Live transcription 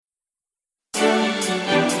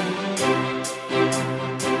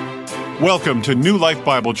Welcome to New Life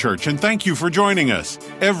Bible Church, and thank you for joining us.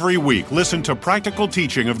 Every week, listen to practical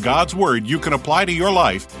teaching of God's Word you can apply to your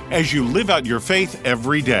life as you live out your faith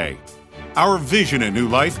every day. Our vision at New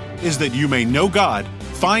Life is that you may know God,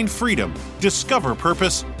 find freedom, discover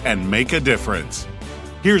purpose, and make a difference.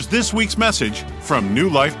 Here's this week's message from New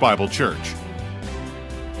Life Bible Church.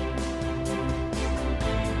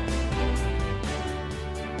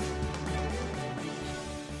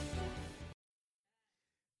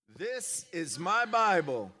 This is my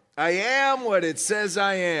Bible. I am what it says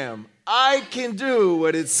I am. I can do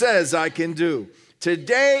what it says I can do.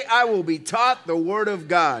 Today I will be taught the Word of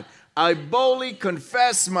God. I boldly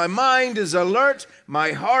confess my mind is alert,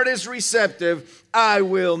 my heart is receptive. I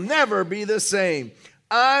will never be the same.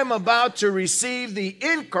 I'm about to receive the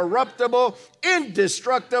incorruptible,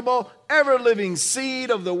 indestructible, ever-living seed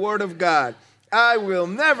of the Word of God. I will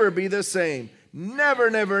never be the same. Never,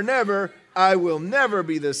 never, never. I will never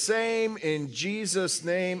be the same. In Jesus'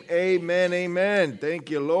 name, amen, amen. Thank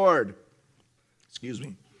you, Lord. Excuse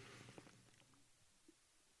me.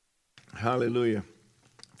 Hallelujah.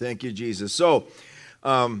 Thank you, Jesus. So,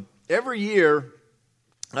 every year,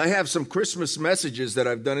 I have some Christmas messages that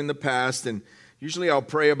I've done in the past, and usually I'll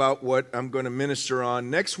pray about what I'm going to minister on.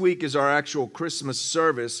 Next week is our actual Christmas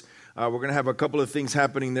service. We're going to have a couple of things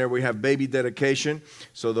happening there. We have baby dedication.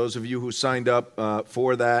 So those of you who signed up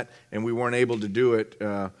for that and we weren't able to do it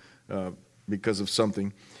because of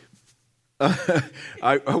something,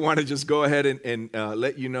 I want to just go ahead and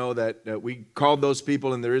let you know that we called those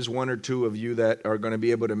people, and there is one or two of you that are going to be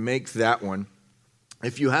able to make that one.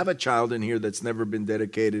 If you have a child in here that's never been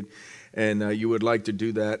dedicated and you would like to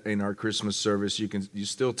do that in our Christmas service, you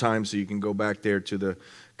still time, so you can go back there to the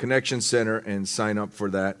Connection Center and sign up for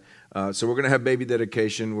that. So we're going to have baby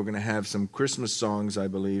dedication. We're going to have some Christmas songs, I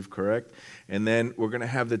believe, correct? And then we're going to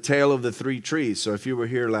have the Tale of the Three Trees. So if you were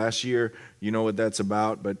here last year, you know what that's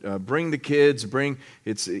about. But bring the kids.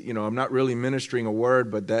 I'm not really ministering a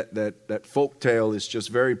word, but that folk tale is just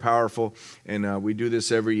very powerful, and we do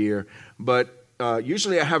this every year. But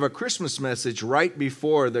usually I have a Christmas message right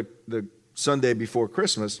before the Sunday before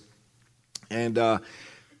Christmas, and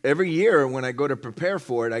every year when I go to prepare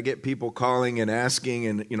for it, I get people calling and asking,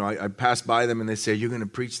 and I pass by them and they say, "You're going to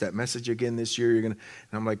preach that message again this year? And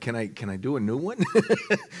I'm like, "Can I do a new one?"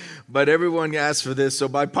 But everyone asks for this, so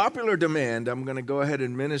by popular demand, I'm going to go ahead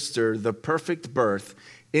and minister the perfect birth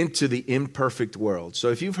into the imperfect world. So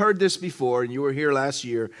if you've heard this before and you were here last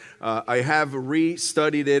year, I have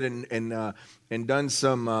re-studied it and done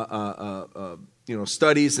some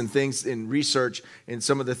studies and things in research and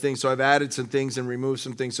some of the things. So I've added some things and removed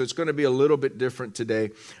some things. So it's going to be a little bit different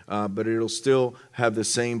today, but it'll still have the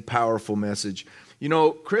same powerful message.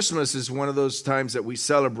 Christmas is one of those times that we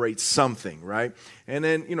celebrate something, right? And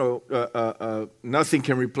then, nothing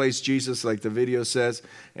can replace Jesus, like the video says.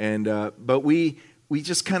 And but we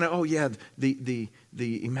just kind of,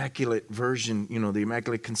 the Immaculate Virgin, the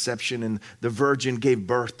Immaculate Conception, and the Virgin gave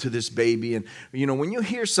birth to this baby. And, when you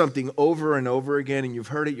hear something over and over again, and you've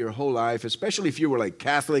heard it your whole life, especially if you were like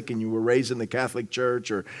Catholic and you were raised in the Catholic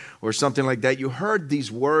Church or something like that, you heard these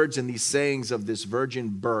words and these sayings of this virgin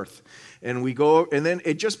birth. And we go, and then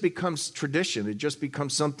it just becomes tradition. It just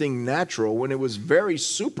becomes something natural when it was very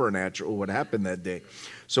supernatural what happened that day.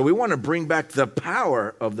 So we want to bring back the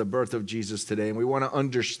power of the birth of Jesus today, and we want to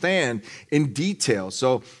understand in detail.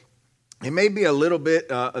 So it may be a little bit,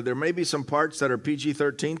 there may be some parts that are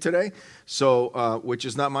PG-13 today, so which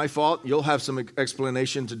is not my fault. You'll have some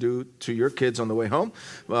explanation to do to your kids on the way home.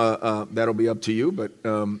 That'll be up to you, but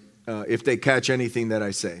if they catch anything that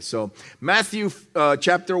I say. So Matthew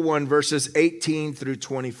chapter 1, verses 18 through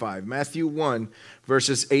 25. Matthew 1,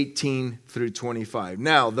 verses 18 through 25.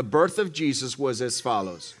 Now, the birth of Jesus was as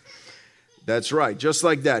follows. That's right, just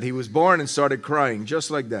like that. He was born and started crying, just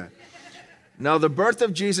like that. Now, the birth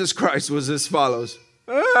of Jesus Christ was as follows.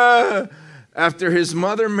 After his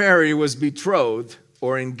mother Mary was betrothed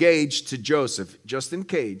or engaged to Joseph, just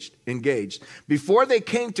engaged, before they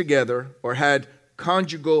came together or had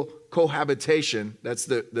conjugal cohabitation, that's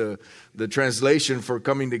the translation for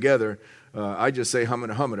coming together. I just say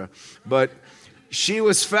humana. But she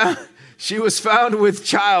was found with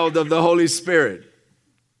child of the Holy Spirit.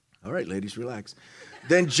 All right, ladies, relax.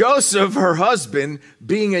 Then Joseph, her husband,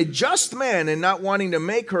 being a just man and not wanting to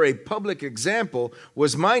make her a public example,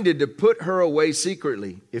 was minded to put her away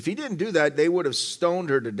secretly. If he didn't do that, they would have stoned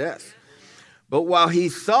her to death. But while he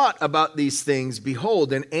thought about these things,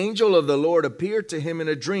 behold, an angel of the Lord appeared to him in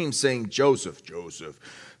a dream, saying, Joseph,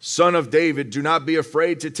 son of David, do not be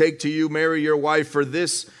afraid to take to you Mary your wife, for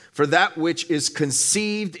that which is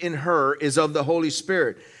conceived in her is of the Holy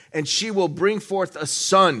Spirit. And she will bring forth a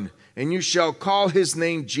son, and you shall call his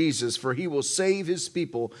name Jesus, for he will save his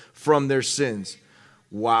people from their sins.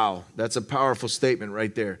 Wow, that's a powerful statement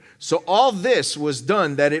right there. So all this was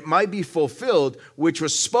done that it might be fulfilled, which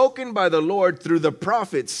was spoken by the Lord through the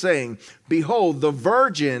prophets, saying, Behold, the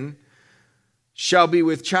virgin shall be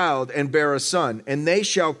with child and bear a son, and they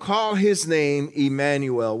shall call his name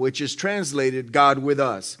Emmanuel, which is translated God with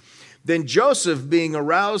us. Then Joseph, being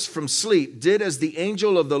aroused from sleep, did as the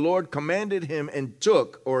angel of the Lord commanded him, and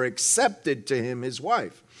took or accepted to him his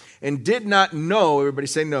wife, and did not know, everybody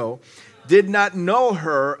say no, did not know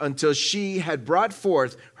her until she had brought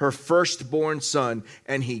forth her firstborn son,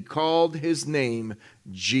 and he called his name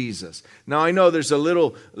Jesus. Now, I know there's a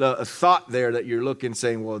little thought there that you're looking,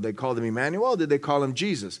 saying, well, they called him Emmanuel, or did they call him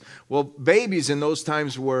Jesus? Well, babies in those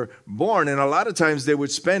times were born, and a lot of times they would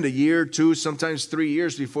spend a year, 2, sometimes 3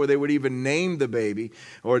 years before they would even name the baby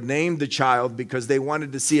or name the child, because they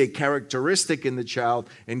wanted to see a characteristic in the child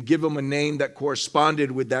and give him a name that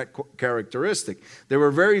corresponded with that characteristic. There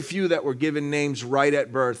were very few that were given names right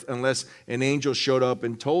at birth unless an angel showed up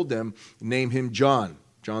and told them, name him John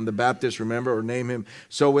the Baptist, remember, or name him.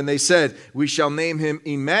 So when they said, we shall name him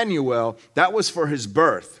Emmanuel, that was for his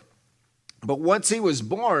birth. But once he was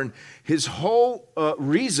born, his whole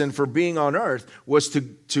reason for being on earth was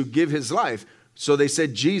to give his life. So they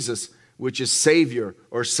said Jesus, which is Savior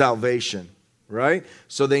or salvation, right?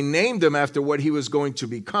 So they named him after what he was going to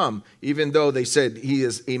become, even though they said he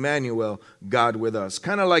is Emmanuel, God with us.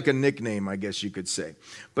 Kind of like a nickname, I guess you could say.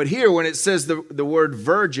 But here, when it says the word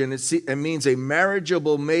virgin, it means a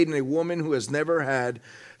marriageable maiden, a woman who has never had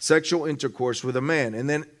sexual intercourse with a man. And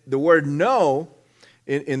then the word no,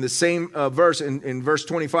 in the same verse, in verse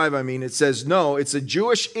 25, it says no. It's a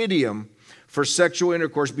Jewish idiom for sexual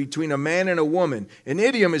intercourse between a man and a woman. An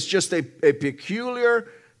idiom is just a peculiar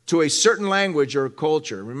to a certain language or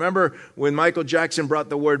culture. Remember when Michael Jackson brought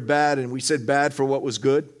the word bad, and we said bad for what was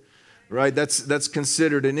good? Right? That's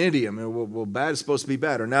considered an idiom. Well, bad is supposed to be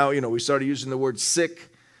bad. Or now, we started using the word sick.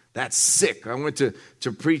 That's sick. I went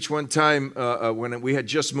to preach one time when we had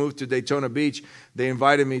just moved to Daytona Beach. They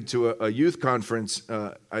invited me to a youth conference.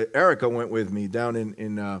 Erica went with me down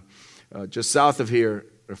in just south of here.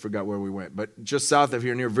 I forgot where we went, but just south of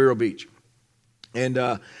here near Vero Beach. And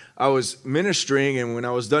I was ministering, and when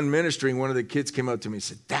I was done ministering, one of the kids came up to me and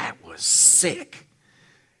said, "That was sick."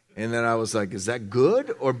 And then I was like, "Is that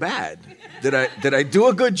good or bad? Did I do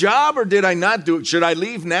a good job, or did I not do it? Should I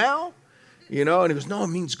leave now?" And he goes, "No, it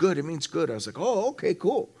means good. It means good." I was like, "Oh, okay,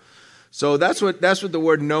 cool." So that's what the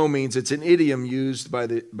word "no" means. It's an idiom used by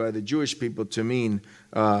the Jewish people to mean,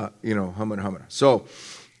 hamana. So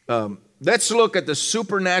let's look at the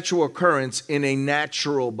supernatural occurrence in a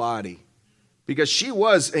natural body. Because she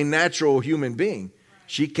was a natural human being.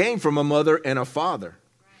 She came from a mother and a father.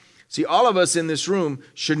 See, all of us in this room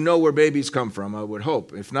should know where babies come from, I would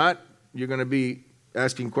hope. If not, you're going to be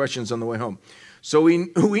asking questions on the way home. So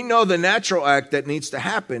we know the natural act that needs to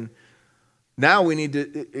happen. Now we need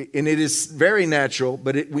to, and it is very natural,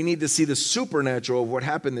 but we need to see the supernatural of what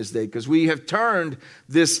happened this day, because we have turned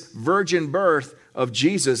this virgin birth of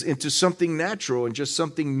Jesus into something natural and just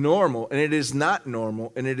something normal. And it is not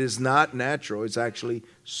normal, and it is not natural. It's actually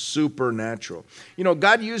supernatural.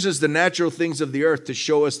 God uses the natural things of the earth to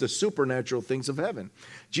show us the supernatural things of heaven.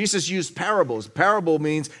 Jesus used parables. Parable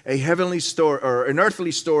means a heavenly story or an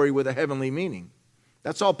earthly story with a heavenly meaning.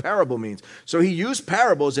 That's all parable means. So he used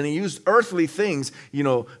parables, and he used earthly things,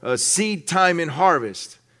 seed time and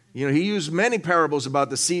harvest. He used many parables about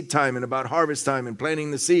the seed time and about harvest time and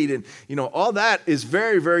planting the seed. And, all that is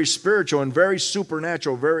very, very spiritual and very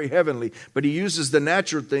supernatural, very heavenly. But he uses the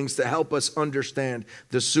natural things to help us understand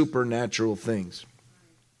the supernatural things.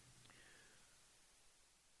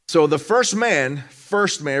 So the first man,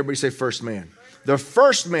 everybody say first man. The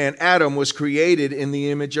first man, Adam, was created in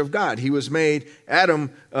the image of God. He was made,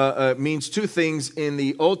 Adam means two things in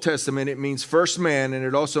the Old Testament. It means first man, and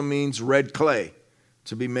it also means red clay.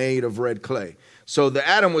 To be made of red clay. So the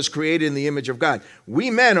Adam was created in the image of God. We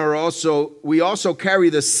men we also carry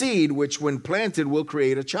the seed, which when planted will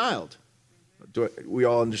create a child. We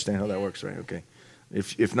all understand how that works, right? Okay.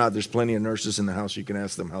 If not, there's plenty of nurses in the house. You can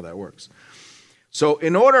ask them how that works. So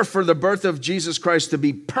in order for the birth of Jesus Christ to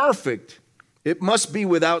be perfect, it must be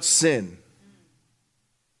without sin.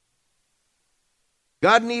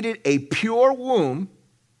 God needed a pure womb,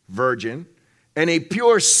 virgin, and a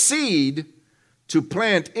pure seed to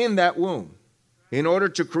plant in that womb in order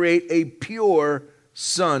to create a pure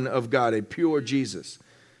Son of God, a pure Jesus.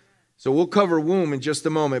 So we'll cover womb in just a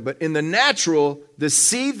moment. But in the natural, the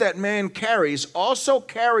seed that man carries also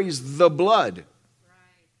carries the blood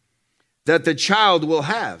that the child will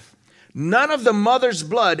have. None of the mother's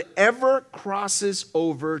blood ever crosses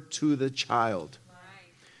over to the child.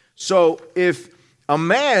 So if a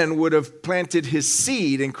man would have planted his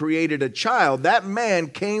seed and created a child, that man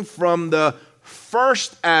came from the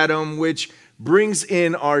first Adam, which brings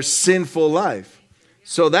in our sinful life.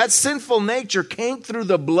 So that sinful nature came through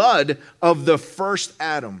the blood of the first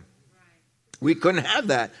Adam. We couldn't have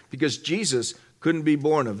that because Jesus couldn't be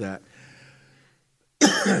born of that.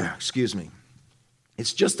 Excuse me.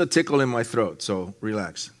 It's just a tickle in my throat, so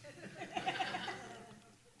relax.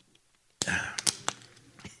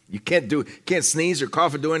 You can't sneeze or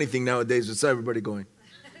cough or do anything nowadays. What's everybody going?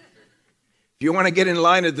 If you want to get in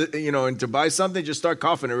line at and to buy something, just start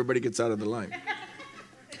coughing. Everybody gets out of the line.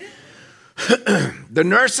 The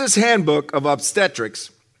Nurse's Handbook of Obstetrics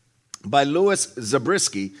by Louis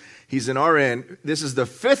Zabriskie. He's an RN. This is the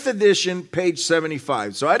 5th edition, page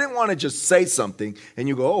 75. So I didn't want to just say something and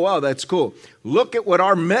you go, oh, wow, that's cool. Look at what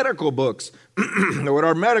our medical books,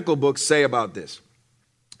 say about this.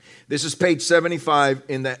 This is page 75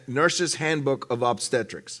 in the Nurse's Handbook of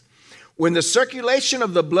Obstetrics. When the circulation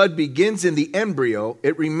of the blood begins in the embryo,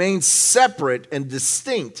 it remains separate and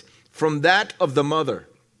distinct from that of the mother.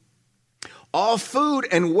 All food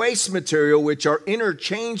and waste material which are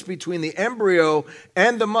interchanged between the embryo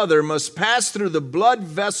and the mother must pass through the blood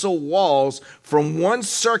vessel walls from one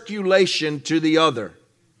circulation to the other.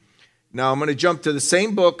 Now I'm going to jump to the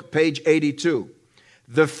same book, page 82.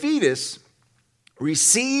 The fetus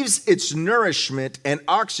receives its nourishment and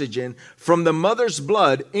oxygen from the mother's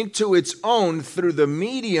blood into its own through the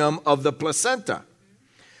medium of the placenta.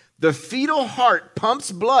 The fetal heart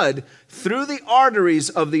pumps blood through the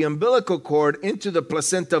arteries of the umbilical cord into the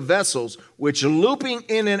placenta vessels, which looping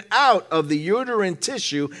in and out of the uterine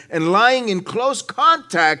tissue and lying in close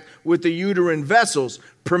contact with the uterine vessels,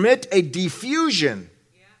 permit a diffusion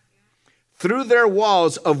through their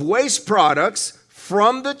walls of waste products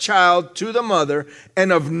from the child to the mother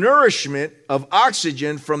and of nourishment of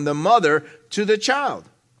oxygen from the mother to the child.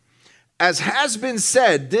 As has been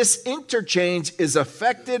said, this interchange is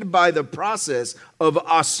affected by the process of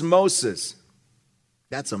osmosis.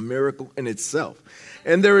 That's a miracle in itself.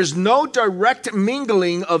 And there is no direct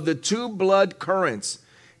mingling of the two blood currents.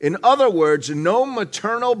 In other words, no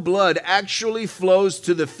maternal blood actually flows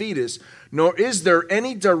to the fetus, nor is there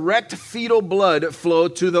any direct fetal blood flow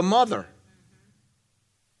to the mother.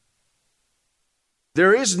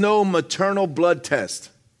 There is no maternal blood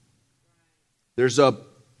test. There's a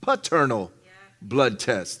paternal blood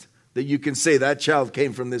test that you can say that child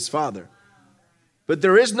came from this father. But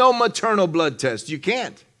there is no maternal blood test. You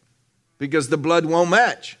can't, because the blood won't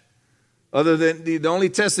match. Other than the only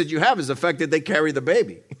test that you have is the fact that they carry the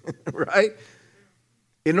baby, right?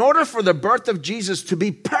 In order for the birth of Jesus to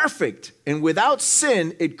be perfect and without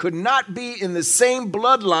sin, it could not be in the same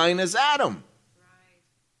bloodline as Adam,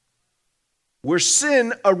 where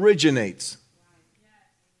sin originates.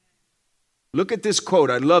 Look at this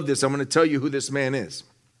quote. I love this. I'm going to tell you who this man is.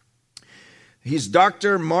 He's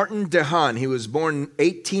Dr. Martin DeHaan. He was born in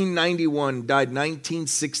 1891, died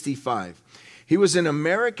 1965. He was an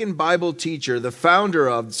American Bible teacher, the founder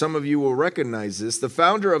of, some of you will recognize this, the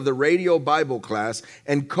founder of the Radio Bible Class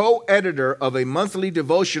and co-editor of a monthly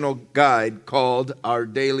devotional guide called Our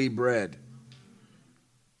Daily Bread.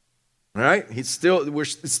 All right? It's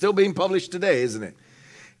still being published today, isn't it?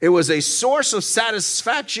 It was a source of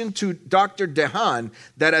satisfaction to Dr. DeHaan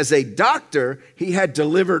that as a doctor, he had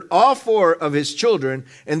delivered all 4 of his children,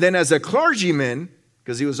 and then as a clergyman,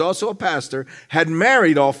 because he was also a pastor, had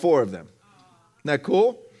married all 4 of them. Isn't that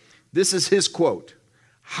cool? This is his quote.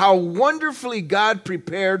 How wonderfully God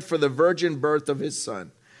prepared for the virgin birth of his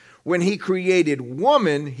son. When he created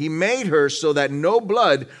woman, he made her so that no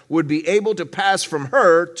blood would be able to pass from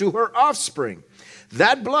her to her offspring.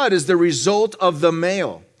 That blood is the result of the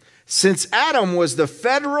male. Since Adam was the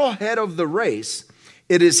federal head of the race,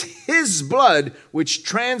 it is his blood which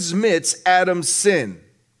transmits Adam's sin.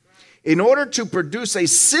 In order to produce a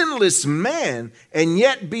sinless man and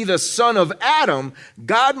yet be the son of Adam,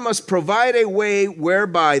 God must provide a way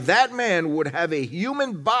whereby that man would have a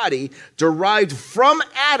human body derived from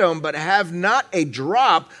Adam, but have not a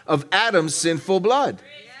drop of Adam's sinful blood.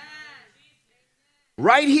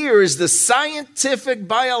 Right here is the scientific,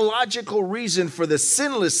 biological reason for the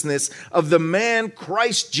sinlessness of the man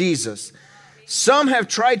Christ Jesus. Some have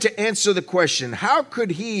tried to answer the question, how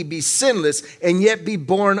could he be sinless and yet be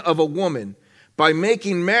born of a woman? By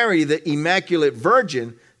making Mary the Immaculate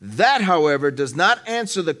Virgin. That, however, does not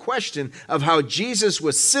answer the question of how Jesus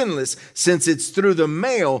was sinless, since it's through the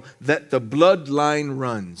male that the bloodline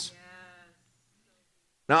runs.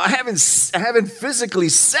 Now, I haven't physically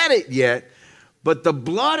said it yet, But the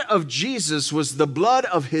blood of Jesus was the blood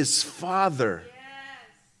of his Father.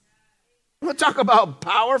 We'll talk about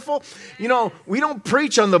powerful. You know, we don't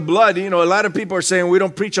preach on the blood. You know, a lot of people are saying we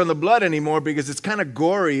don't preach on the blood anymore because it's kind of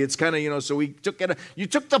gory. It's kind of, you know, so we took it. You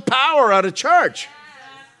took the power out of church.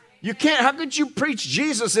 You can't, how could you preach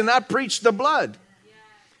Jesus and not preach the blood?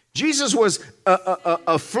 Jesus was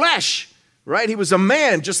a flesh, right? He was a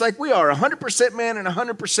man just like we are, 100% man and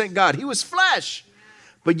 100% God. He was flesh.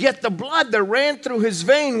 But yet the blood that ran through his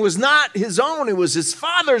vein was not his own. It was his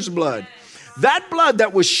Father's blood. That blood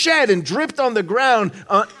that was shed and dripped on the ground,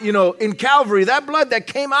 in Calvary, that blood that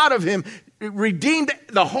came out of him, it redeemed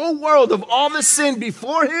the whole world of all the sin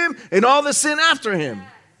before him and all the sin after him.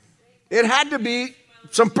 It had to be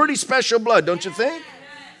some pretty special blood, don't you think?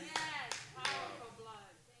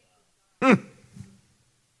 1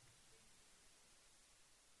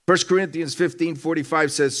 Corinthians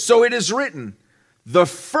 15:45 says, so it is written, the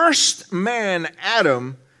first man,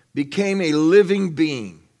 Adam, became a living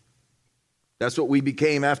being. That's what we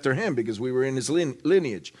became after him because we were in his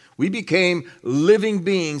lineage. We became living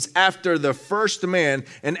beings after the first man,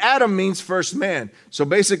 and Adam means first man. So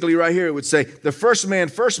basically right here it would say the first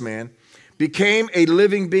man, became a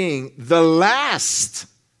living being. The last,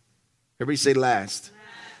 everybody say last.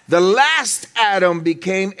 The last Adam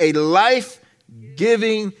became a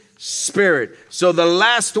life-giving spirit. So the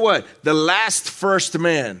last what? The last first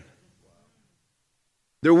man.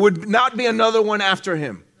 There would not be another one after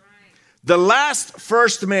him. The last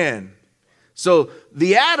first man. So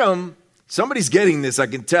the Adam, somebody's getting this, I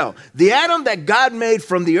can tell. The Adam that God made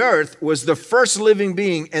from the earth was the first living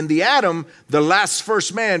being, and the Adam, the last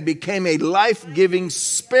first man, became a life-giving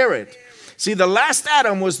spirit. See, the last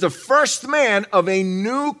Adam was the first man of a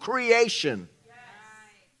new creation.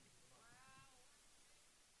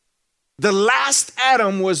 The last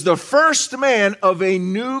Adam was the first man of a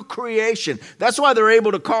new creation. That's why they're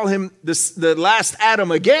able to call him the last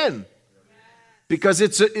Adam again. Because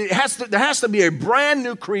there has to be a brand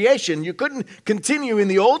new creation. You couldn't continue in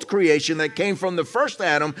the old creation that came from the first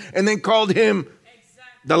Adam and then called him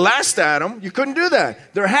the last Adam. You couldn't do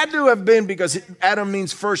that. There had to have been, because Adam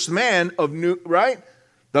means first man of new, right?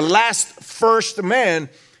 The last first man,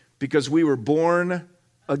 because we were born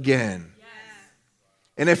again. Yes.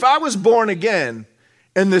 And if I was born again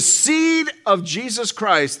and the seed of Jesus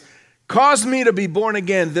Christ caused me to be born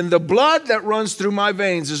again, then the blood that runs through my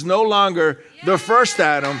veins is no longer the first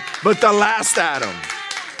Adam, but the last Adam.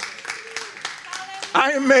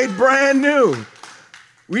 I am made brand new.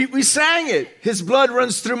 We sang it. His blood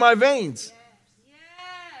runs through my veins.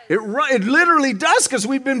 It literally does, because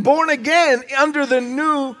we've been born again under the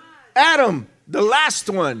new Adam, the last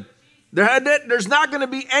one. There's not going to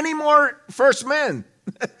be any more first men.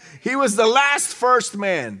 He was the last first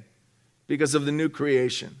man because of the new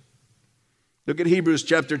creation. Look at Hebrews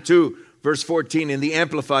chapter 2, verse 14 in the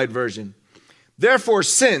Amplified Version. Therefore,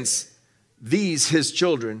 since these, his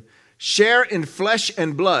children, share in flesh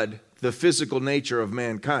and blood, the physical nature of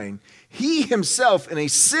mankind, he himself in a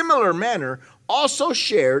similar manner also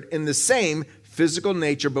shared in the same physical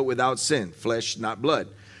nature, but without sin, flesh, not blood,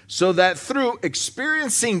 so that through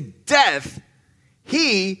experiencing death,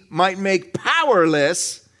 he might make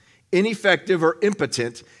powerless, ineffective, or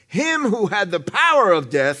impotent him who had the power of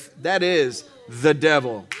death, that is, the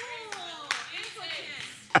devil.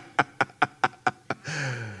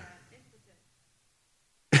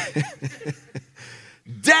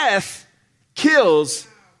 Death kills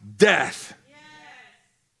death.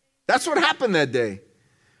 That's what happened that day.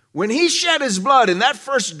 When he shed his blood and that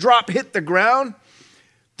first drop hit the ground,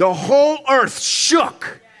 the whole earth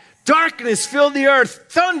shook. Darkness filled the earth.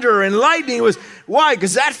 Thunder and lightning was, why?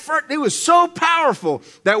 Because it was so powerful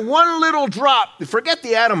that one little drop, forget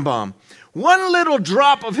the atom bomb, one little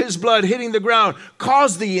drop of his blood hitting the ground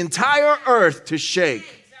caused the entire earth to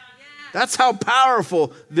shake. That's how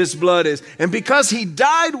powerful this blood is. And because he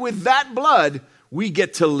died with that blood, we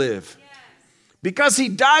get to live. Because he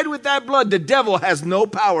died with that blood, the devil has no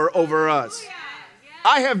power over us.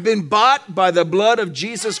 I have been bought by the blood of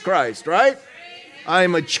Jesus Christ, right? I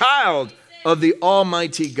am a child of the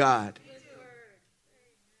Almighty God.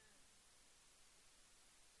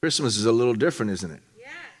 Christmas is a little different, isn't it? Yes.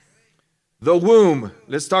 The womb.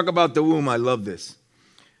 Let's talk about the womb. I love this.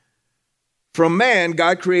 From man,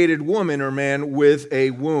 God created woman or man with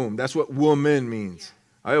a womb. That's what woman means.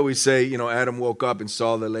 I always say, Adam woke up and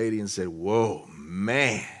saw the lady and said, whoa,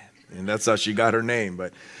 man. And that's how she got her name.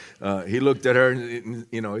 But he looked at her and,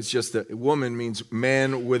 it's just a woman means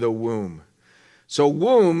man with a womb. So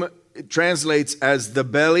womb translates as the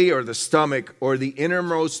belly or the stomach or the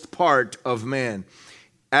innermost part of man,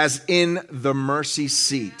 as in the mercy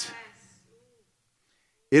seat.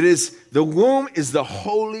 The womb is the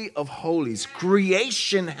holy of holies.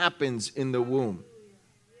 Creation happens in the womb.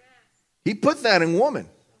 He put that in woman.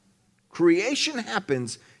 Creation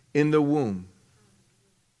happens in the womb.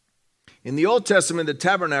 In the Old Testament, the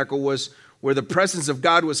tabernacle was where the presence of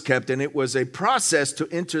God was kept, and it was a process to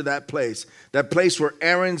enter that place where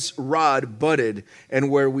Aaron's rod budded, and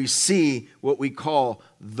where we see what we call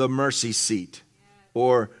the mercy seat,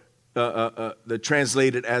 or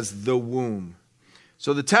translated as the womb.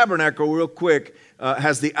 So the tabernacle, real quick,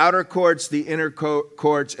 has the outer courts, the inner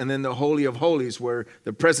courts, and then the Holy of Holies, where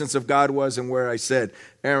the presence of God was, and where I said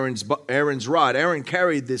Aaron's rod. Aaron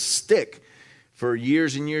carried this stick for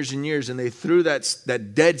years and years and years, and they threw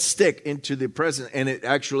that dead stick into the presence, and it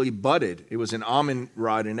actually budded. It was an almond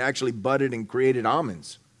rod, and it actually budded and created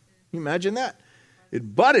almonds. Can you imagine that?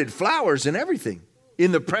 It budded flowers and everything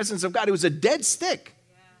in the presence of God. It was a dead stick.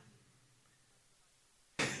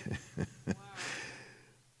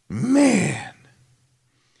 Man.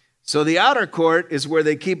 So the outer court is where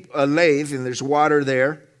they keep a lathe, and there's water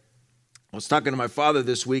there. I was talking to my father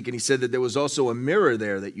this week, and he said that there was also a mirror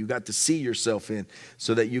there that you got to see yourself in,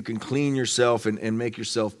 so that you can clean yourself and make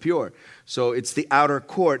yourself pure. So it's the outer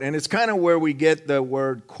court, and it's kind of where we get the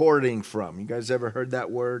word courting from. You guys ever heard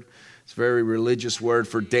that word? It's a very religious word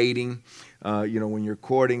for dating, when you're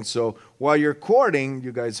courting. So while you're courting,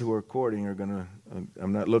 you guys who are courting are going to,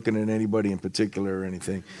 I'm not looking at anybody in particular or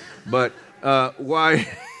anything, but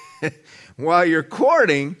while you're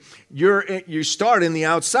courting, you start in the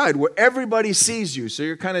outside where everybody sees you. So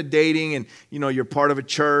you're kind of dating, and you're part of a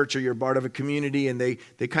church or you're part of a community, and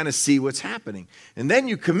they kind of see what's happening. And then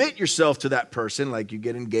you commit yourself to that person, like you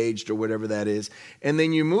get engaged or whatever that is, and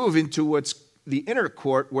then you move into what's the inner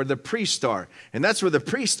court where the priests are. And that's where the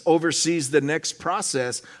priest oversees the next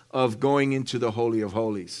process of going into the Holy of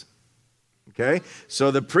Holies. Okay,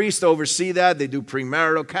 so the priests oversee that. They do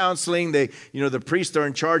premarital counseling. The priests are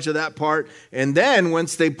in charge of that part. And then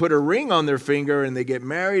once they put a ring on their finger and they get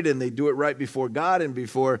married, and they do it right before God and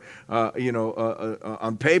before,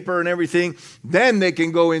 on paper and everything, then they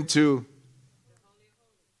can go into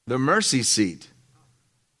the mercy seat.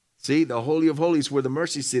 See, the Holy of Holies where the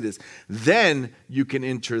mercy seat is. Then you can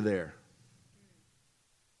enter there.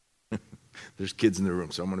 There's kids in the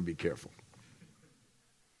room, so I'm going to be careful.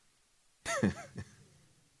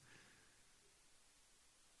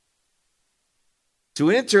 To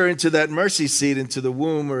enter into that mercy seat, into the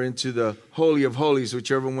womb, or into the Holy of Holies,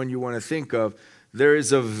 whichever one you want to think of, there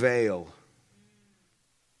is a veil.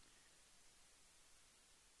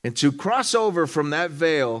 And to cross over from that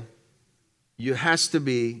veil, you has to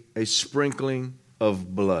be a sprinkling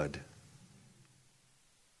of blood.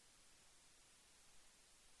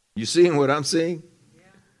 You seeing what I'm seeing?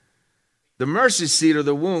 The mercy seat or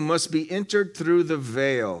the womb must be entered through the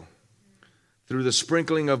veil, through the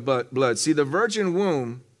sprinkling of blood. See, the virgin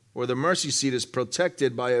womb or the mercy seat is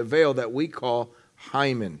protected by a veil that we call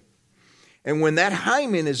hymen. And when that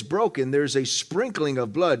hymen is broken, there's a sprinkling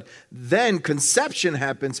of blood. Then conception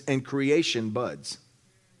happens and creation buds.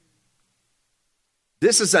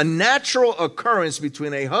 This is a natural occurrence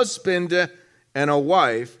between a husband and a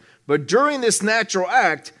wife, but during this natural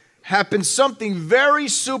act happens something very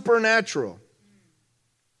supernatural.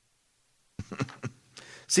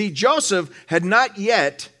 See, Joseph had not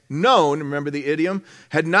yet known, remember the idiom,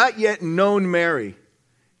 had not yet known Mary,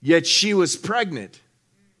 yet she was pregnant.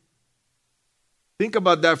 Think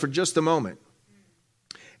about that for just a moment.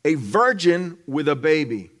 A virgin with a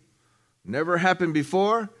baby. Never happened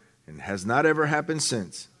before and has not ever happened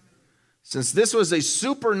since. Since this was a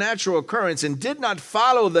supernatural occurrence and did not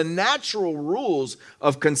follow the natural rules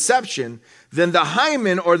of conception, then the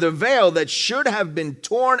hymen or the veil that should have been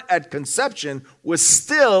torn at conception was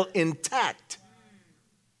still intact.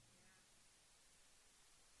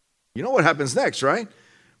 You know what happens next, right?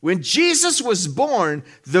 When Jesus was born,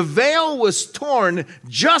 the veil was torn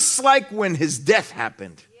just like when his death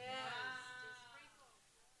happened.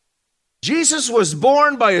 Jesus was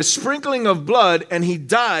born by a sprinkling of blood, and he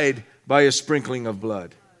died by a sprinkling of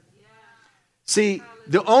blood. See,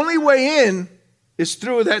 the only way in is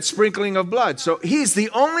through that sprinkling of blood. So he's the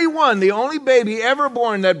only one, the only baby ever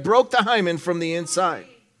born that broke the hymen from the inside.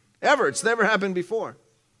 Ever. It's never happened before.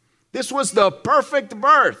 This was the perfect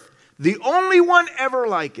birth. The only one ever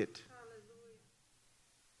like it.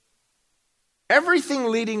 Everything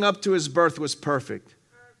leading up to his birth was perfect.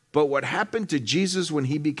 But what happened to Jesus when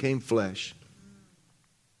he became flesh?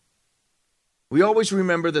 We always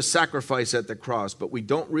remember the sacrifice at the cross, but we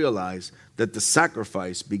don't realize that the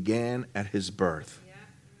sacrifice began at his birth.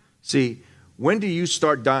 See, when do you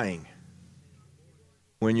start dying?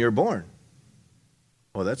 When you're born.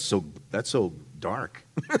 Oh, that's so dark.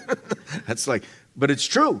 That's like, but it's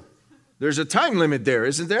true. There's a time limit there,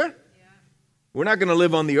 isn't there? Yeah. We're not going to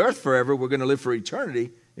live on the earth forever. We're going to live for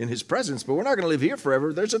eternity in his presence, but we're not going to live here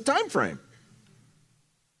forever. There's a time frame.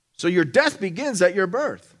 So your death begins at your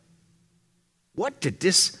birth. What did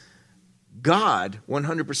this God,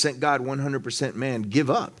 100% God, 100% man, give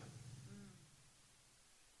up?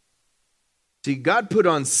 See, God put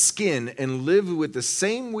on skin and lived with the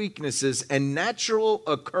same weaknesses and natural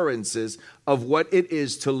occurrences of what it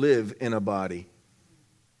is to live in a body.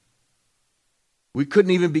 We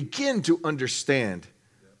couldn't even begin to understand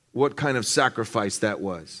what kind of sacrifice that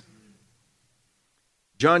was.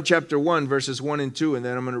 John chapter 1, verses 1 and 2, and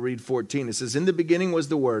then I'm going to read 14. It says, "In the beginning was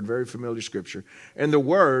the Word," very familiar scripture, "and the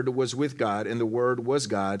Word was with God, and the Word was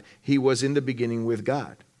God. He was in the beginning with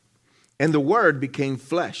God. And the Word became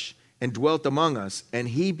flesh and dwelt among us,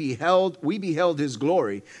 and we beheld his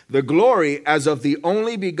glory, the glory as of the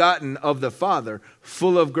only begotten of the Father,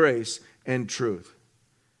 full of grace and truth."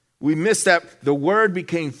 We miss that. The Word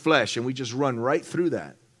became flesh, and we just run right through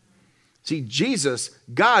that. See, Jesus,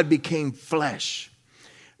 God became flesh.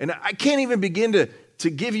 And I can't even begin to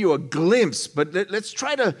give you a glimpse, but let's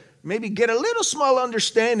try to maybe get a little small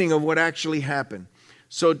understanding of what actually happened.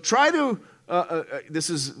 So try to, this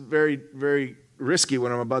is very, very risky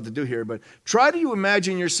what I'm about to do here, but try to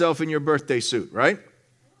imagine yourself in your birthday suit, right?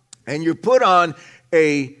 And you put on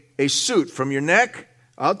a suit from your neck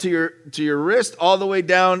out to your wrist, all the way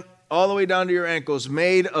down to your ankles,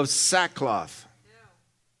 made of sackcloth.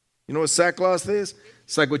 You know what sackcloth is?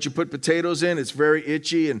 It's like what you put potatoes in. It's very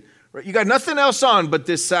itchy, and you got nothing else on but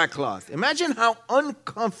this sackcloth. Imagine how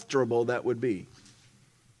uncomfortable that would be,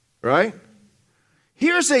 right?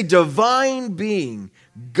 Here's a divine being,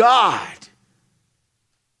 God,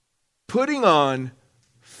 putting on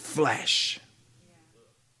flesh.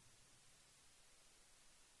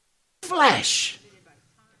 Flesh.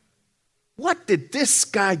 What did this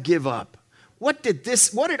guy give up? What did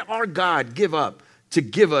our God give up to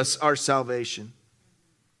give us our salvation?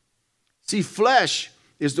 See, flesh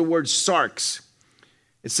is the word sarx.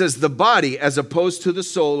 It says the body as opposed to the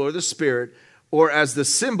soul or the spirit, or as the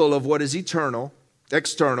symbol of what is eternal,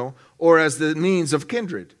 external, or as the means of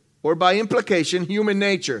kindred, or by implication, human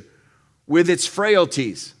nature, with its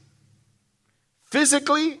frailties,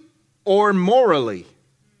 physically or morally,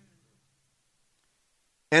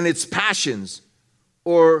 and its passions,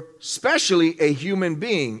 or specially a human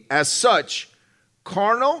being, as such,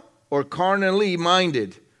 carnal or carnally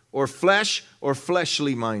minded, or flesh or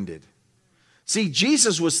fleshly minded. See,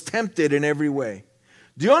 Jesus was tempted in every way.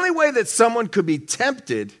 The only way that someone could be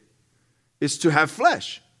tempted is to have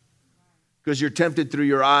flesh. Because you're tempted through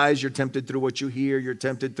your eyes, you're tempted through what you hear, you're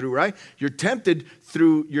tempted through, right? You're tempted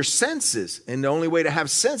through your senses. And the only way to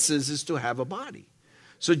have senses is to have a body.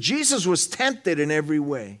 So Jesus was tempted in every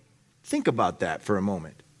way. Think about that for a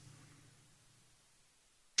moment.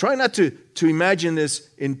 Try not to imagine this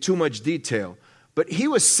in too much detail. But he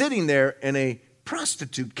was sitting there, and a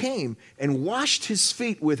prostitute came and washed his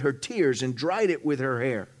feet with her tears and dried it with her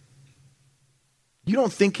hair. You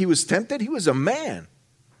don't think he was tempted? He was a man.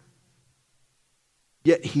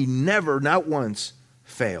 Yet he never, not once,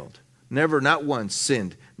 failed. Never, not once,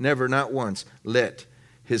 sinned. Never, not once, let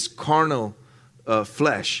his carnal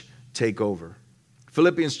flesh take over.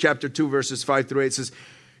 Philippians chapter 2, verses 5 through 8 says,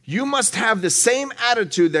 "You must have the same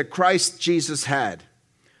attitude that Christ Jesus had.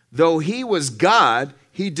 Though he was God,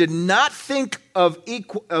 he did not think of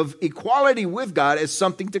equality with God as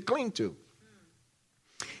something to cling to.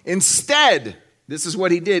 Instead, this is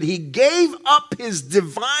what he did. He gave up his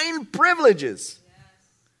divine privileges.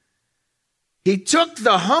 He took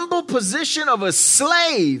the humble position of a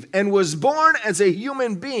slave and was born as a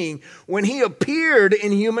human being when he appeared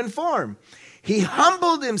in human form. He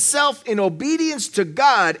humbled himself in obedience to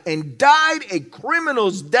God and died a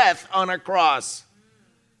criminal's death on a cross.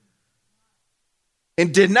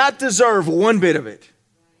 And did not deserve one bit of it.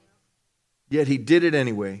 Yet he did it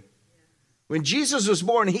anyway. When Jesus was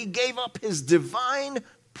born, he gave up his divine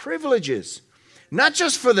privileges. Not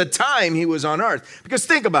just for the time he was on earth. Because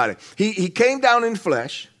think about it. He came down in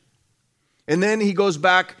flesh. And then he goes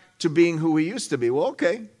back to being who he used to be. Well,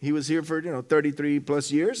 okay. He was here for, 33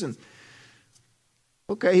 plus years. And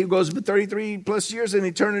okay, he goes for 33 plus years in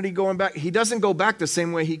eternity going back. He doesn't go back the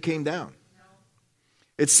same way he came down.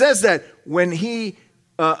 It says that when he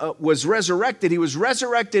was resurrected, he was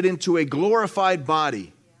resurrected into a glorified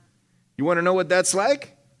body. You want to know what that's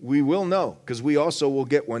like? We will know, because we also will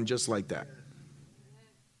get one just like that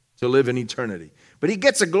to live in eternity. But he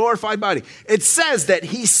gets a glorified body. It says that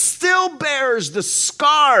he still bears the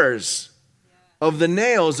scars of the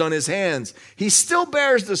nails on his hands. He still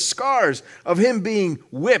bears the scars of him being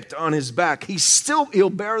whipped on his back. He'll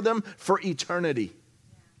bear them for eternity.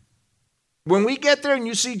 When we get there and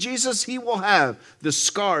you see Jesus, he will have the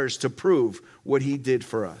scars to prove what he did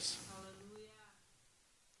for us. Hallelujah.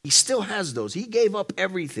 He still has those. He gave up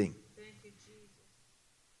everything. Thank you,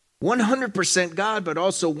 Jesus. 100% God, but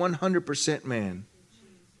also 100% man.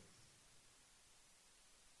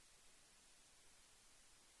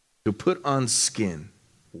 To put on skin.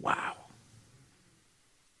 Wow.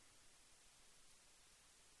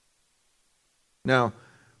 Now,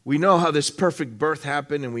 we know how this perfect birth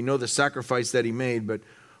happened and we know the sacrifice that he made, but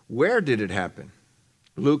where did it happen?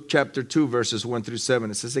 Luke chapter 2, verses 1 through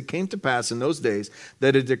 7. It says, it came to pass in those days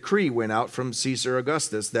that a decree went out from Caesar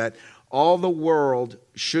Augustus that all the world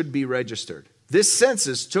should be registered. This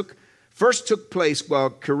census first took place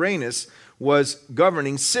while Quirinius was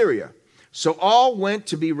governing Syria. So all went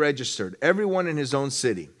to be registered, everyone in his own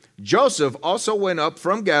city. Joseph also went up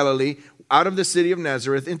from Galilee, out of the city of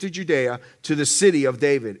Nazareth, into Judea, to the city of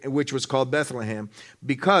David, which was called Bethlehem,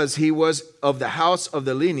 because he was of the house of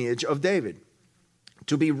the lineage of David,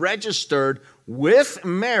 to be registered with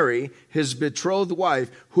Mary, his betrothed wife,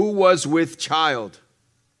 who was with child.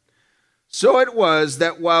 So it was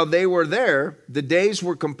that while they were there, the days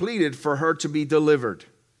were completed for her to be delivered.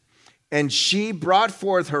 And she brought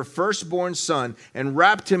forth her firstborn son and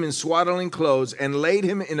wrapped him in swaddling clothes and laid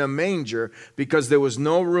him in a manger because there was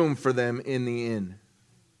no room for them in the inn.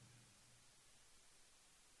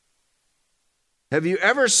 Have you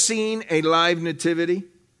ever seen a live nativity?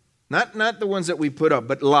 Not the ones that we put up,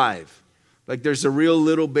 but live. Like there's a real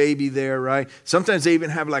little baby there, right? Sometimes they even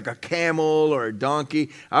have like a camel or a donkey.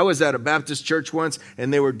 I was at a Baptist church once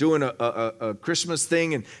and they were doing a Christmas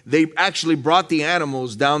thing and they actually brought the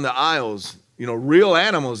animals down the aisles, real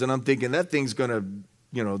animals. And I'm thinking that thing's going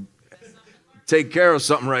to, take care of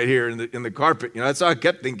something right here in the carpet. That's how I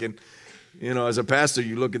kept thinking. As a pastor,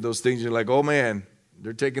 you look at those things, you're like, oh man,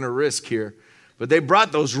 they're taking a risk here. But they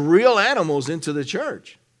brought those real animals into the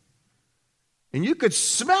church. And you could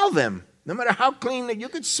smell them. No matter how clean that you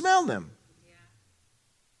could smell them.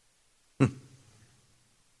 Yeah.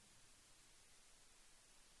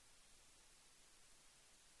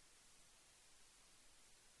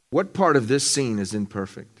 What part of this scene is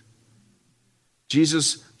imperfect?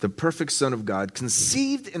 Jesus, the perfect Son of God,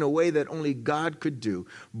 conceived in a way that only God could do,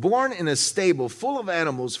 born in a stable full of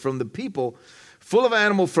animals from the people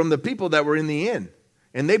that were in the inn.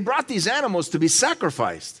 And they brought these animals to be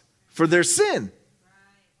sacrificed for their sin.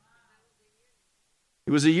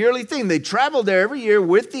 It was a yearly thing. They traveled there every year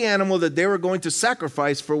with the animal that they were going to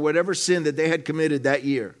sacrifice for whatever sin that they had committed that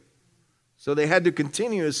year. So they had to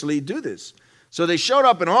continuously do this. So they showed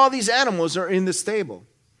up and all these animals are in the stable.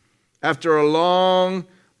 After a long,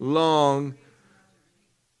 long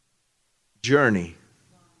journey.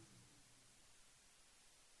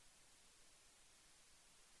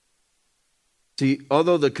 See,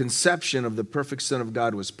 although the conception of the perfect Son of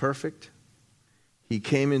God was perfect, he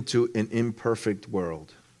came into an imperfect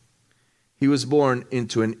world. He was born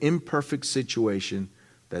into an imperfect situation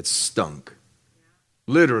that stunk.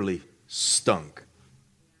 Literally stunk.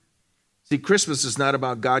 See, Christmas is not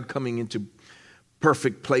about God coming into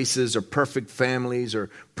perfect places or perfect families or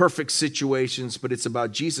perfect situations, but it's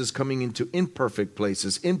about Jesus coming into imperfect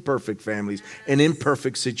places, imperfect families, and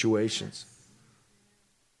imperfect situations.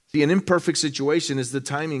 See, an imperfect situation is the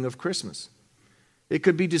timing of Christmas. It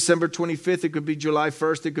could be December 25th. It could be July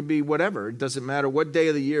 1st. It could be whatever. It doesn't matter what day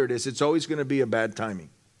of the year it is. It's always going to be a bad timing.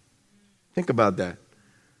 Think about that.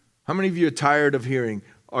 How many of you are tired of hearing,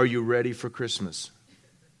 are you ready for Christmas?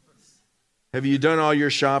 Have you done all your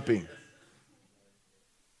shopping?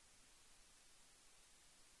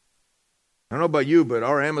 I don't know about you, but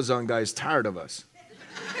our Amazon guy is tired of us.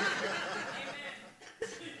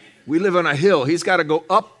 We live on a hill. He's got to go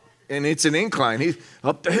up. And it's an incline. He's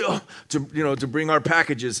up the hill to bring our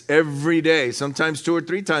packages every day, sometimes 2 or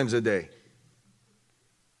 3 times a day.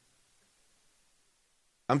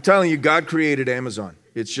 I'm telling you, God created Amazon.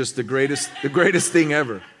 It's just the greatest thing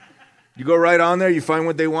ever. You go right on there, you find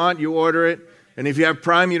what they want, you order it, and if you have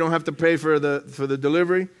Prime, you don't have to pay for the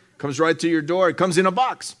delivery. It comes right to your door. It comes in a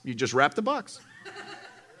box. You just wrap the box.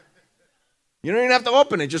 You don't even have to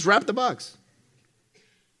open it. Just wrap the box.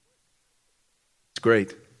 It's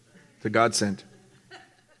great. The God sent.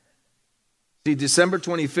 See, December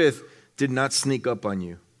 25th did not sneak up on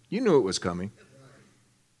you. You knew it was coming.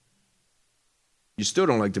 You still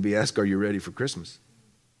don't like to be asked, are you ready for Christmas?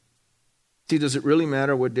 See, does it really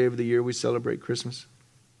matter what day of the year we celebrate Christmas?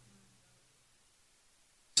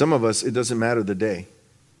 Some of us, it doesn't matter the day.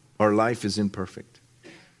 Our life is imperfect.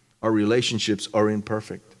 Our relationships are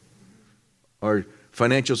imperfect. Our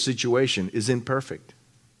financial situation is imperfect.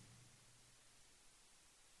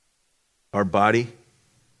 Our body,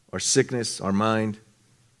 our sickness, our mind,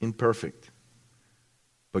 imperfect.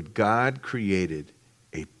 But God created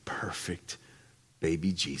a perfect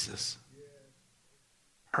baby Jesus.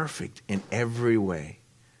 Perfect in every way,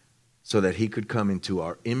 so that he could come into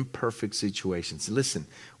our imperfect situations. Listen,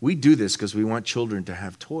 we do this because we want children to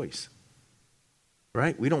have toys.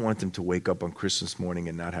 Right? We don't want them to wake up on Christmas morning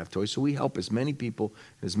and not have toys. So we help as many people,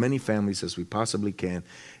 as many families as we possibly can.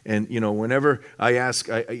 And, whenever I ask,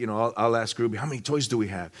 I'll ask Ruby, how many toys do we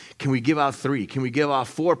have? Can we give out 3? Can we give out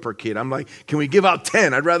 4 per kid? I'm like, can we give out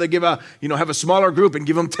 10? I'd rather give out, have a smaller group and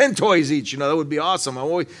give them 10 toys each. That would be awesome. I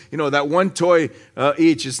always, that one toy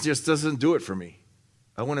each just doesn't do it for me.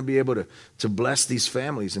 I want to be able to bless these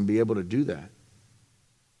families and be able to do that.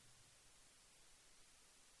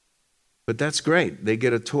 But that's great. They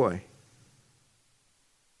get a toy.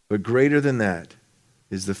 But greater than that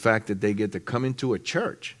is the fact that they get to come into a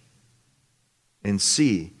church and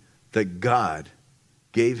see that God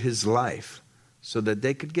gave his life so that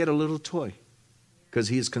they could get a little toy because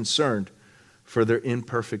he is concerned for their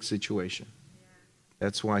imperfect situation.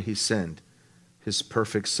 That's why he sent his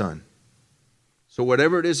perfect son. So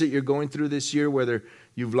whatever it is that you're going through this year, whether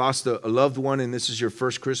you've lost a loved one and this is your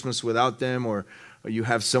first Christmas without them, or you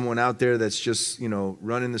have someone out there that's just,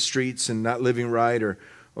 running the streets and not living right, or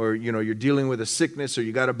you're dealing with a sickness, or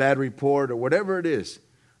you got a bad report, or whatever it is,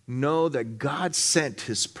 know that God sent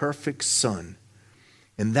his perfect son.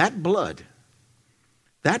 And that blood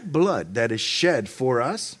that is shed for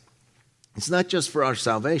us, it's not just for our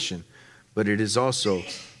salvation, but it is also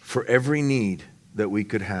for every need that we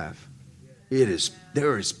could have.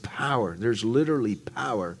 There is power. There's literally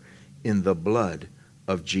power in the blood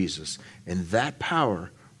of Jesus. And that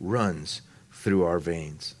power runs through our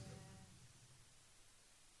veins.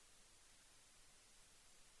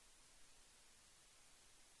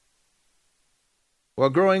 While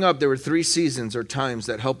growing up, there were 3 seasons or times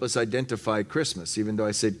that help us identify Christmas, even though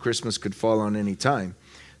I said Christmas could fall on any time.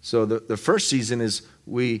 So the first season is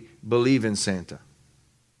we believe in Santa.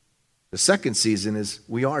 The second season is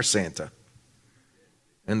we are Santa.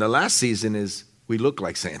 And the last season is we look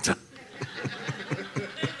like Santa.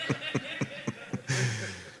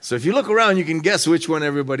 So if you look around, you can guess which one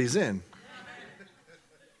everybody's in.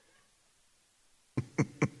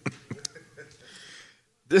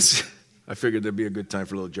 I figured there'd be a good time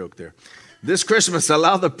for a little joke there. This Christmas,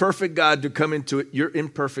 allow the perfect God to come into your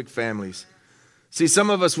imperfect families. See, some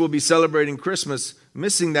of us will be celebrating Christmas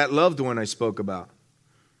missing that loved one I spoke about.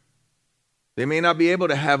 They may not be able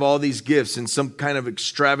to have all these gifts in some kind of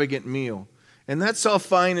extravagant meal. And that's all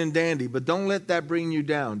fine and dandy, but don't let that bring you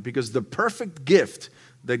down, because the perfect gift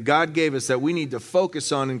that God gave us that we need to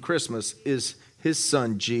focus on in Christmas is his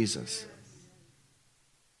son, Jesus.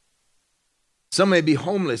 Some may be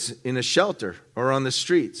homeless in a shelter or on the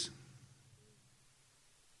streets.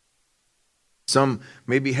 Some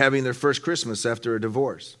may be having their first Christmas after a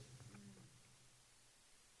divorce.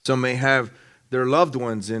 Some may have their loved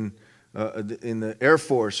ones in the Air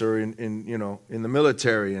Force or in the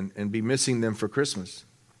military and be missing them for Christmas.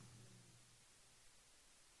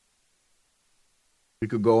 We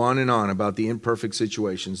could go on and on about the imperfect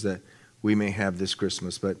situations that we may have this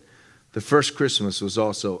Christmas, but the first Christmas was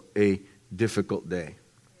also a difficult day.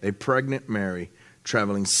 A pregnant Mary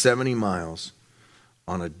traveling 70 miles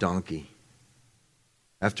on a donkey.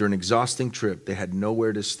 After an exhausting trip, they had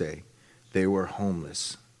nowhere to stay. They were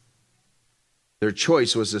homeless. Their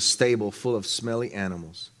choice was a stable full of smelly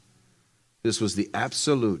animals. This was the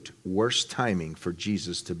absolute worst timing for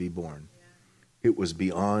Jesus to be born. It was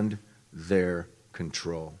beyond their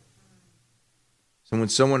control. So when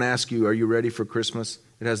someone asks you, are you ready for Christmas?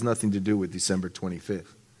 It has nothing to do with December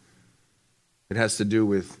 25th. It has to do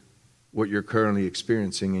with what you're currently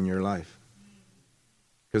experiencing in your life.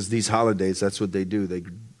 Because these holidays, that's what they do. They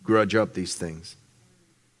grudge up these things.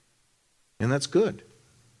 And that's good,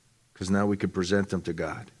 because now we can present them to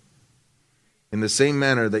God. In the same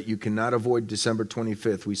manner that you cannot avoid December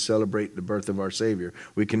 25th, we celebrate the birth of our Savior.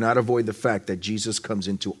 We cannot avoid the fact that Jesus comes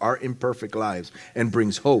into our imperfect lives and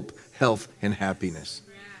brings hope, health, and happiness.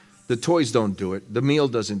 The toys don't do it. The meal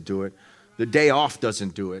doesn't do it. The day off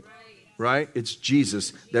doesn't do it. Right? It's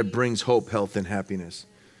Jesus that brings hope, health, and happiness.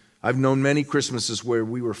 I've known many Christmases where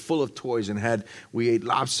we were full of toys and we ate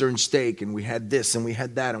lobster and steak, and we had this and we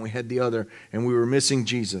had that and we had the other, and we were missing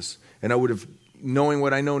Jesus. And I would have, knowing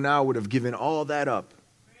what I know now, would have given all that up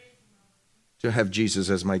to have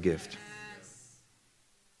Jesus as my gift.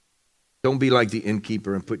 Don't be like the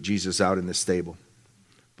innkeeper and put Jesus out in the stable,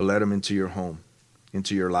 but let him into your home.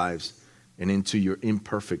 into your lives and into your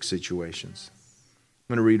imperfect situations.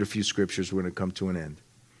 I'm going to read a few scriptures. We're going to come to an end.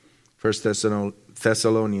 1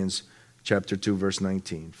 Thessalonians chapter 2, verse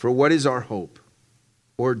 19. For what is our hope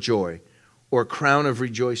or joy or crown of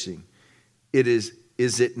rejoicing? Is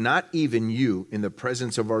it not even you in the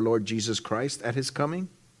presence of our Lord Jesus Christ at his coming?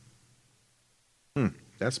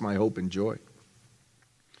 That's my hope and joy.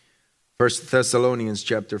 1 Thessalonians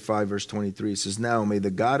chapter 5, verse 23 says, now may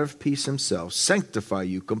the God of peace himself sanctify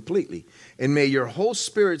you completely, and may your whole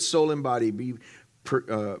spirit, soul, and body be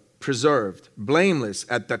preserved, blameless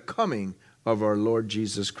at the coming of our Lord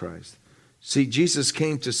Jesus Christ. See, Jesus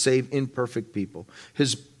came to save imperfect people.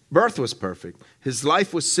 His birth was perfect. His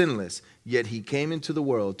life was sinless, yet he came into the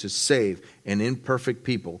world to save an imperfect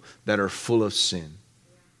people that are full of sin.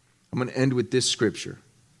 I'm going to end with this scripture.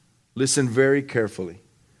 Listen very carefully.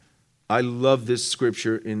 I love this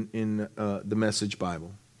scripture in the Message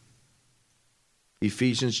Bible.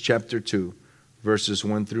 Ephesians chapter 2, verses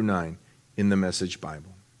 1 through 9 in the Message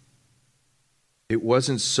Bible. It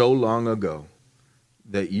wasn't so long ago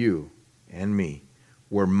that you and me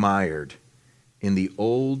were mired in the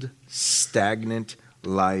old, stagnant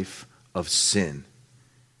life of sin.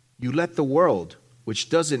 You let the world, which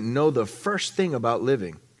doesn't know the first thing about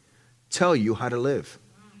living, tell you how to live.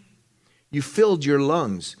 You filled your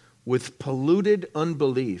lungs with polluted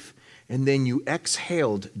unbelief, and then you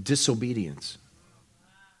exhaled disobedience.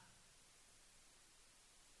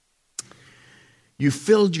 You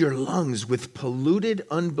filled your lungs with polluted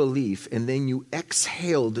unbelief, and then you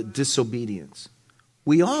exhaled disobedience.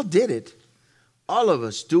 We all did it. All of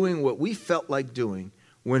us doing what we felt like doing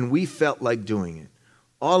when we felt like doing it.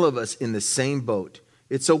 All of us in the same boat.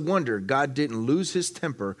 It's a wonder God didn't lose his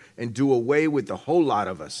temper and do away with the whole lot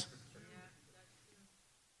of us.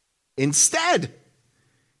 Instead,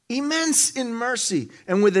 immense in mercy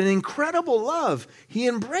and with an incredible love, he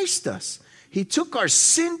embraced us. He took our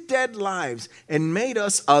sin-dead lives and made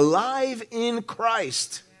us alive in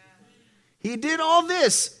Christ. He did all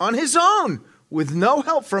this on his own with no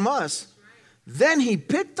help from us. Then he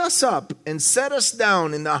picked us up and set us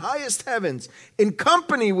down in the highest heavens in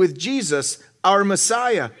company with Jesus, our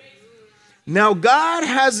Messiah. Now God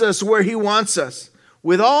has us where he wants us,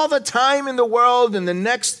 with all the time in the world and the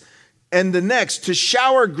next to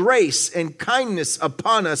shower grace and kindness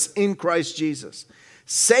upon us in Christ Jesus.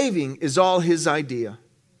 Saving is all his idea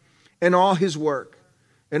and all his work.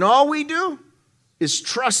 And all we do is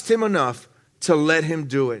trust him enough to let him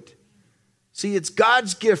do it. See, it's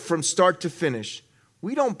God's gift from start to finish.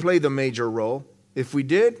 We don't play the major role. If we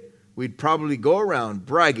did, we'd probably go around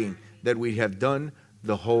bragging that we have done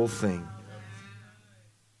the whole thing.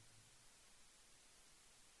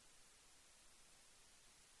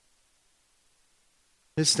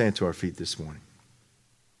 Let's stand to our feet this morning.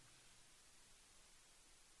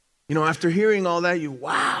 You know, after hearing all that,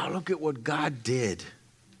 wow, look at what God did.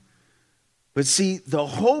 But see, the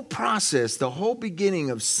whole process, the whole beginning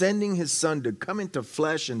of sending his son to come into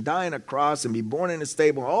flesh and die on a cross and be born in a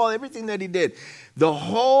stable, everything that he did, the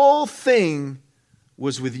whole thing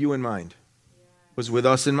was with you in mind, was with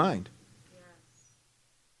us in mind.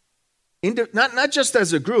 Not just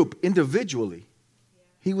as a group, individually.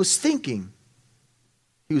 He was thinking.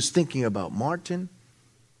 He was thinking about Martin.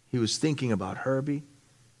 He was thinking about Herbie.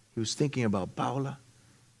 He was thinking about Paula.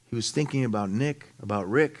 He was thinking about Nick, about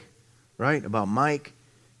Rick, right? About Mike.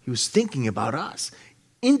 He was thinking about us.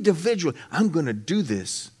 Individually, I'm going to do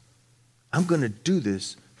this. I'm going to do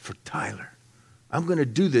this for Tyler. I'm going to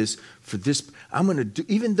do this for this. I'm going to do,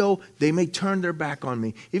 even though they may turn their back on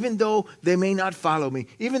me, even though they may not follow me,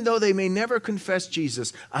 even though they may never confess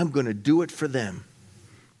Jesus, I'm going to do it for them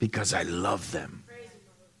because I love them.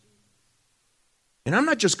 And I'm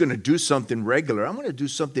not just going to do something regular. I'm going to do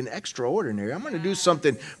something extraordinary. I'm going to do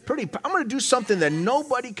something I'm going to do something that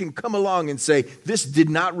nobody can come along and say, this did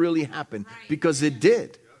not really happen, because it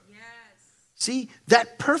did. Yes. See,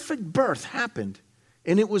 that perfect birth happened,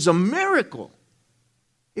 and it was a miracle.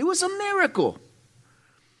 It was a miracle.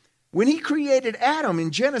 When he created Adam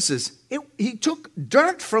in Genesis, he took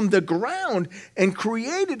dirt from the ground and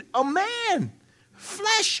created a man,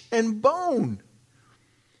 flesh and bone.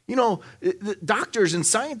 You know, the doctors and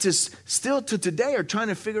scientists still to today are trying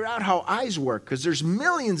to figure out how eyes work, because there's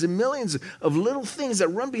millions and millions of little things that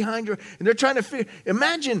run behind you, and they're trying to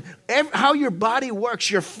imagine how your body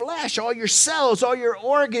works, your flesh, all your cells, all your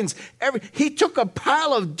organs. He took a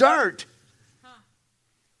pile of dirt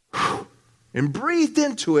and breathed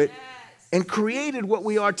into it and created what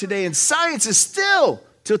we are today. And science is still,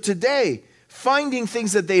 till today, finding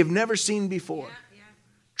things that they've never seen before.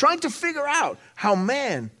 Trying to figure out how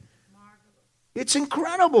man, it's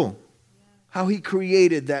incredible how he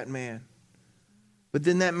created that man. But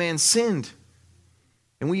then that man sinned,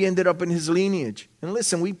 and we ended up in his lineage. And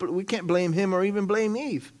listen, we can't blame him or even blame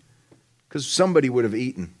Eve, because somebody would have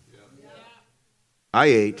eaten. I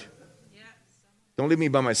ate. Don't leave me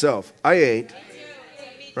by myself. I ate.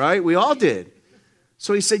 Right? We all did.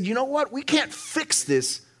 So he said, you know what? We can't fix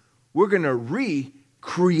this. We're going to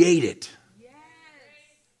recreate it.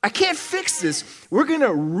 I can't fix this. We're going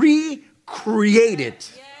to recreate it.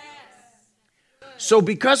 So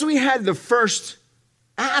because we had the first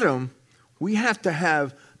Adam, we have to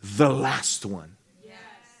have the last one.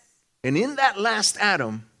 And in that last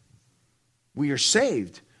Adam, we are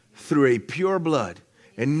saved through a pure blood,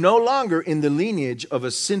 and no longer in the lineage of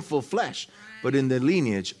a sinful flesh, but in the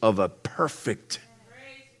lineage of a perfect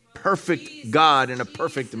God and a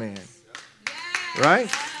perfect man.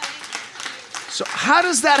 Right? So how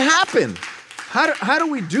does that happen? How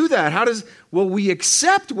do we do that? Well, we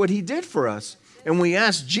accept what he did for us, and we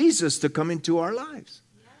ask Jesus to come into our lives.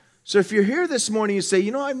 So if you're here this morning, you say,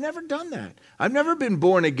 you know, I've never done that. I've never been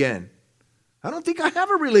born again. I don't think I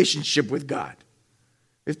have a relationship with God.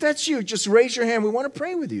 If that's you, just raise your hand. We want to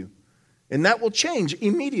pray with you. And that will change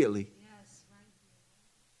immediately.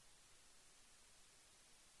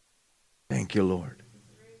 Thank you, Lord.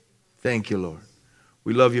 Thank you, Lord.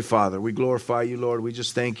 We love you, Father. We glorify you, Lord. We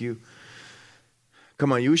just thank you.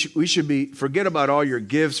 Come on, we should be, forget about all your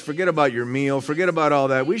gifts, forget about your meal, forget about all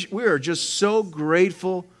that. We are just so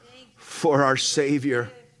grateful for our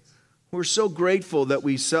Savior. We're so grateful that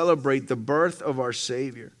we celebrate the birth of our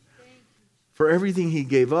Savior, for everything he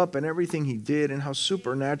gave up and everything he did, and how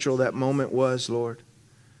supernatural that moment was, Lord.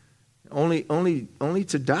 Only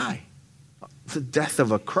to die, the death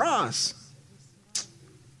of a cross.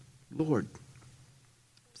 Lord,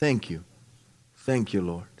 thank you. Thank you,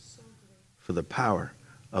 Lord, for the power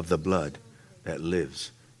of the blood that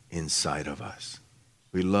lives inside of us.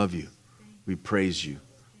 We love you. We praise you.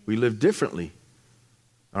 We live differently.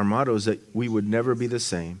 Our motto is that we would never be the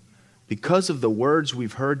same. Because of the words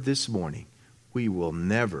we've heard this morning, we will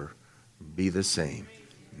never be the same.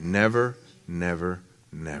 Never, never,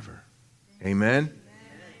 never. Amen?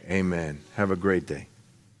 Amen. Have a great day.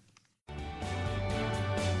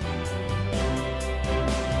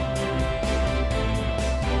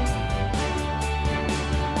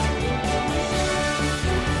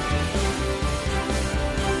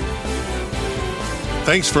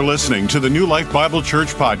 Thanks for listening to the New Life Bible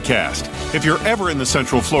Church podcast. If you're ever in the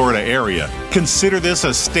Central Florida area, consider this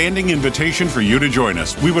a standing invitation for you to join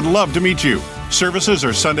us. We would love to meet you. Services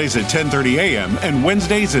are Sundays at 10:30 a.m. and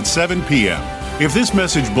Wednesdays at 7 p.m. If this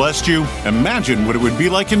message blessed you, imagine what it would be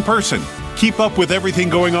like in person. Keep up with everything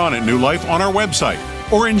going on at New Life on our website,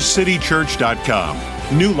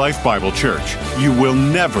 orangecitychurch.com. New Life Bible Church. You will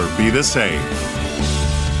never be the same.